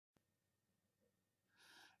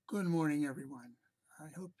Good morning, everyone. I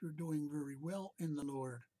hope you're doing very well in the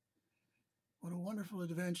Lord. What a wonderful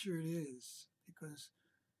adventure it is, because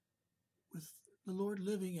with the Lord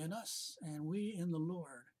living in us and we in the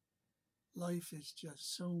Lord, life is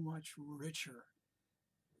just so much richer.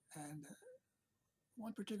 And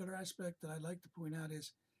one particular aspect that I'd like to point out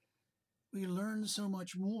is we learn so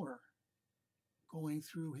much more going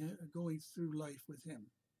through life with Him.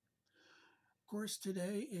 Of course,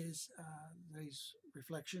 today's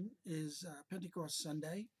reflection is Pentecost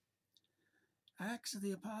Sunday. Acts of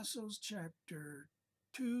the Apostles, chapter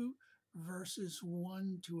 2, verses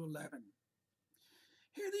 1 to 11.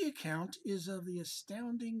 Here the account is of the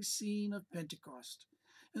astounding scene of Pentecost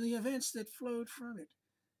and the events that flowed from it.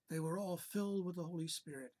 They were all filled with the Holy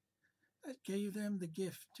Spirit that gave them the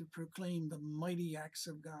gift to proclaim the mighty acts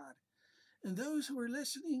of God. And those who were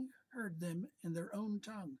listening heard them in their own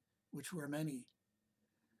tongue, which were many.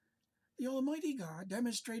 The Almighty God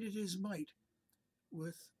demonstrated His might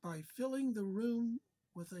by filling the room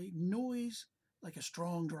with a noise like a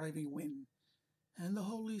strong driving wind, and the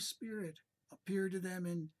Holy Spirit appeared to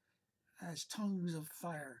them as tongues of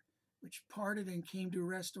fire, which parted and came to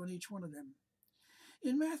rest on each one of them.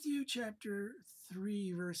 In Matthew chapter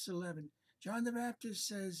 3, verse 11, John the Baptist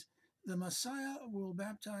says, "The Messiah will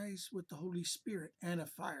baptize with the Holy Spirit and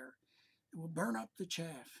of fire. It will burn up the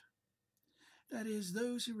chaff." That is,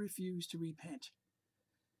 those who refuse to repent.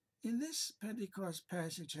 In this Pentecost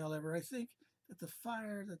passage, however, I think that the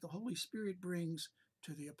fire that the Holy Spirit brings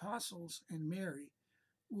to the apostles and Mary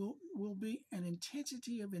will be an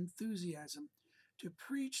intensity of enthusiasm to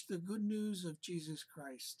preach the good news of Jesus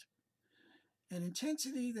Christ, an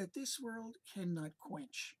intensity that this world cannot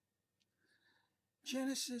quench.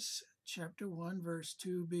 Genesis chapter 1, verse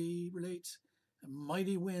 2b relates a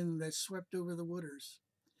mighty wind that swept over the waters.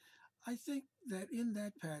 I think that in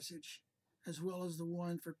that passage, as well as the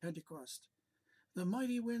one for Pentecost, the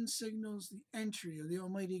mighty wind signals the entry of the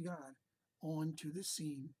Almighty God onto the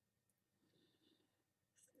scene.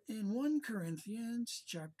 In 1 Corinthians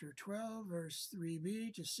chapter 12, verse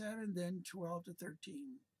 3b to 7, then 12 to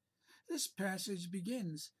 13, this passage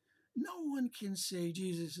begins, "No one can say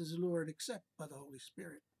Jesus is Lord except by the Holy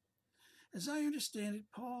Spirit." As I understand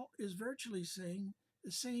it, Paul is virtually saying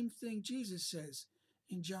the same thing Jesus says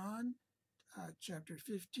in John chapter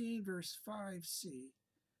 15, verse 5c.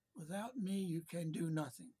 "Without me you can do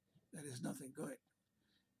nothing." That is, nothing good.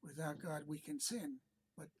 Without God we can sin,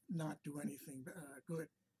 but not do anything good.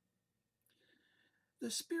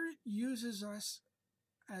 The Spirit uses us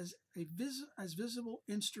as visible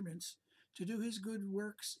instruments to do His good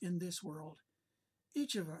works in this world,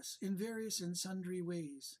 each of us in various and sundry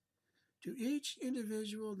ways. To each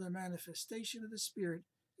individual, the manifestation of the Spirit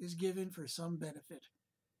is given for some benefit.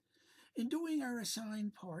 In doing our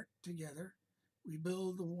assigned part together, we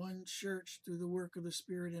build the one church through the work of the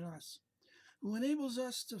Spirit in us, who enables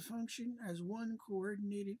us to function as one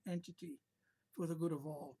coordinated entity for the good of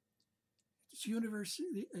all. It's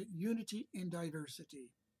unity in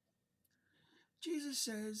diversity. Jesus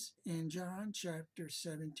says in John chapter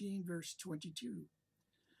 17, verse 22,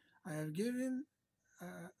 I have given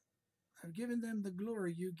them the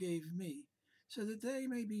glory you gave me, so that they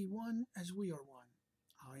may be one as we are one.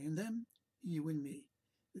 I and them, you and me,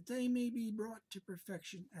 that they may be brought to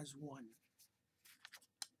perfection as one.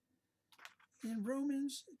 In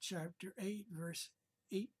Romans chapter 8, verse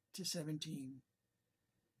 8 to 17,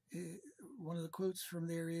 one of the quotes from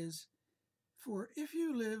there is, "For if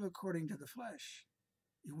you live according to the flesh,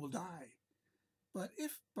 you will die. But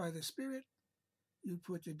if by the Spirit you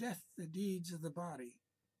put to death the deeds of the body,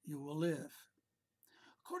 you will live."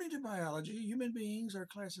 According to biology, human beings are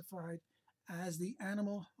classified as the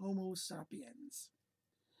animal Homo sapiens.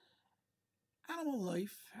 Animal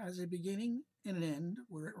life has a beginning and an end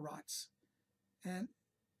where it rots, and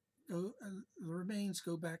the remains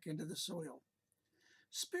go back into the soil.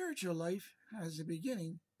 Spiritual life has a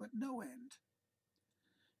beginning but no end.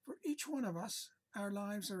 For each one of us, our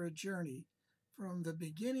lives are a journey from the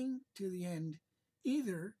beginning to the end,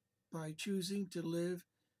 either by choosing to live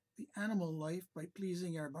the animal life by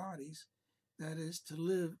pleasing our bodies, that is, to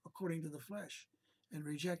live according to the flesh and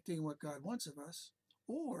rejecting what God wants of us,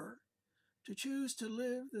 or to choose to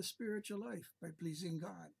live the spiritual life by pleasing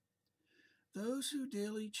God. Those who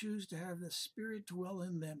daily choose to have the Spirit dwell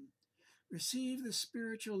in them receive the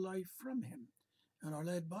spiritual life from Him and are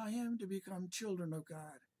led by Him to become children of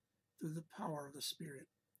God through the power of the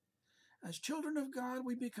Spirit. As children of God,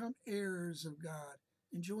 we become heirs of God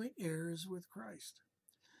and joint heirs with Christ.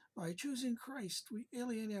 By choosing Christ, we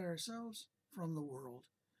alienate ourselves from the world,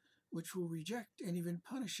 which will reject and even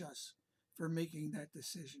punish us for making that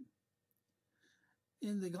decision.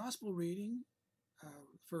 In the gospel reading,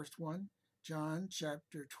 first one, John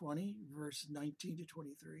chapter 20, verse 19 to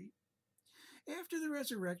 23. After the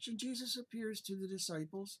resurrection, Jesus appears to the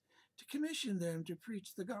disciples to commission them to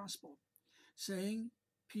preach the gospel, saying,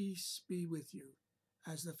 "Peace be with you.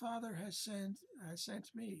 As the Father has sent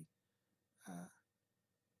me,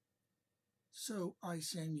 so I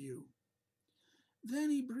send you." Then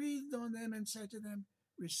he breathed on them and said to them,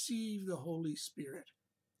 "Receive the Holy Spirit.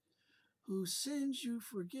 Whose sins you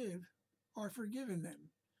forgive are forgiven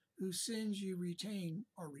them. Whose sins you retain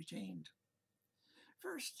are retained."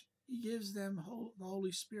 First, he gives them the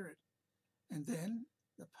Holy Spirit, and then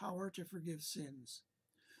the power to forgive sins.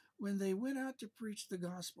 When they went out to preach the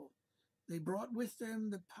gospel, they brought with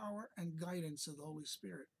them the power and guidance of the Holy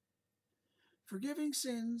Spirit. Forgiving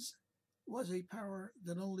sins was a power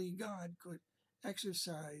that only God could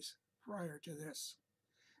exercise prior to this.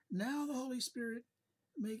 Now the Holy Spirit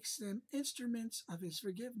makes them instruments of his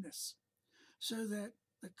forgiveness, so that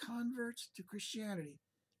the converts to Christianity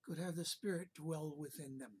could have the Spirit dwell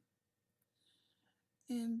within them.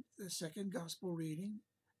 In the second gospel reading,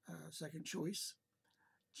 second choice,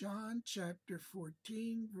 John chapter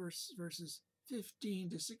 14, verses 15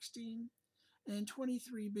 to 16 and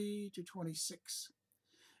 23b to 26.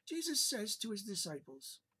 Jesus says to his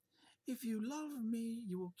disciples, "If you love me,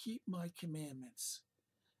 you will keep my commandments,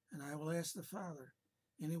 and I will ask the Father,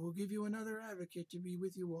 and he will give you another advocate to be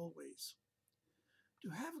with you always." To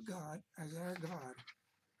have God as our God,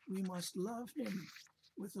 we must love him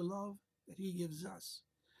with the love that he gives us,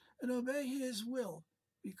 and obey his will,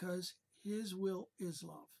 because his will is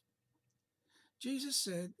love. Jesus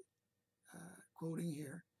said, quoting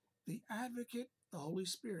here, "The advocate, the Holy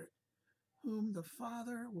Spirit, whom the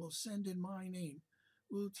Father will send in my name,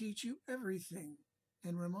 will teach you everything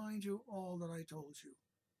and remind you all that I told you."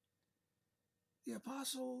 The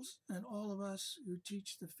apostles and all of us who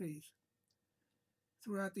teach the faith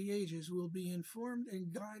throughout the ages will be informed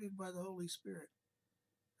and guided by the Holy Spirit,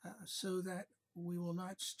 so that we will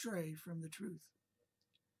not stray from the truth.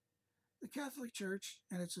 The Catholic Church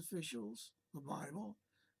and its officials, the Bible,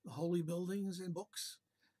 the holy buildings and books,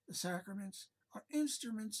 the sacraments, are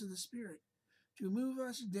instruments of the Spirit to move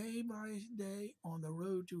us day by day on the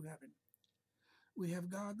road to heaven. We have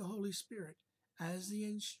God the Holy Spirit as the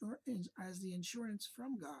insurance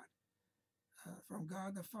from God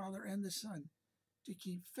the Father and the Son, to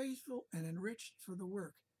keep faithful and enriched for the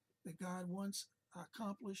work that God once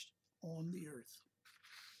accomplished on the earth.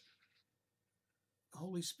 The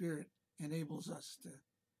Holy Spirit enables us to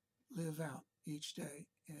live out each day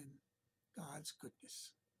in God's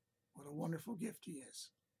goodness. What a wonderful gift he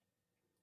is.